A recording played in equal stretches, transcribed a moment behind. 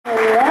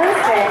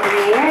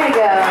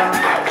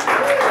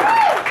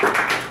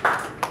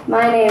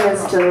My name is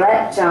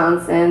Jillette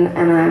Johnson,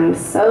 and I'm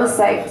so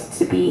psyched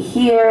to be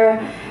here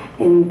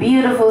in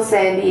beautiful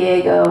San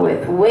Diego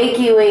with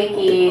Wakey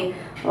Wakey.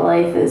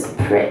 Life is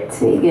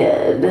pretty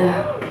good.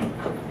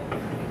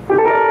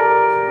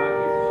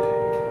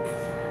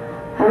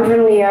 I'm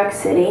from New York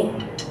City.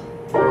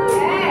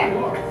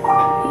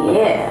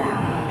 Yeah.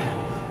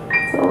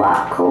 It's a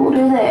lot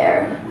colder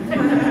there.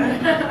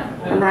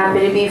 I'm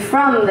happy to be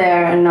from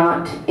there and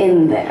not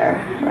in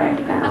there right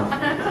now.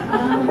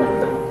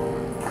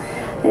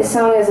 This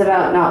song is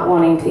about not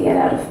wanting to get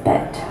out of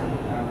bed.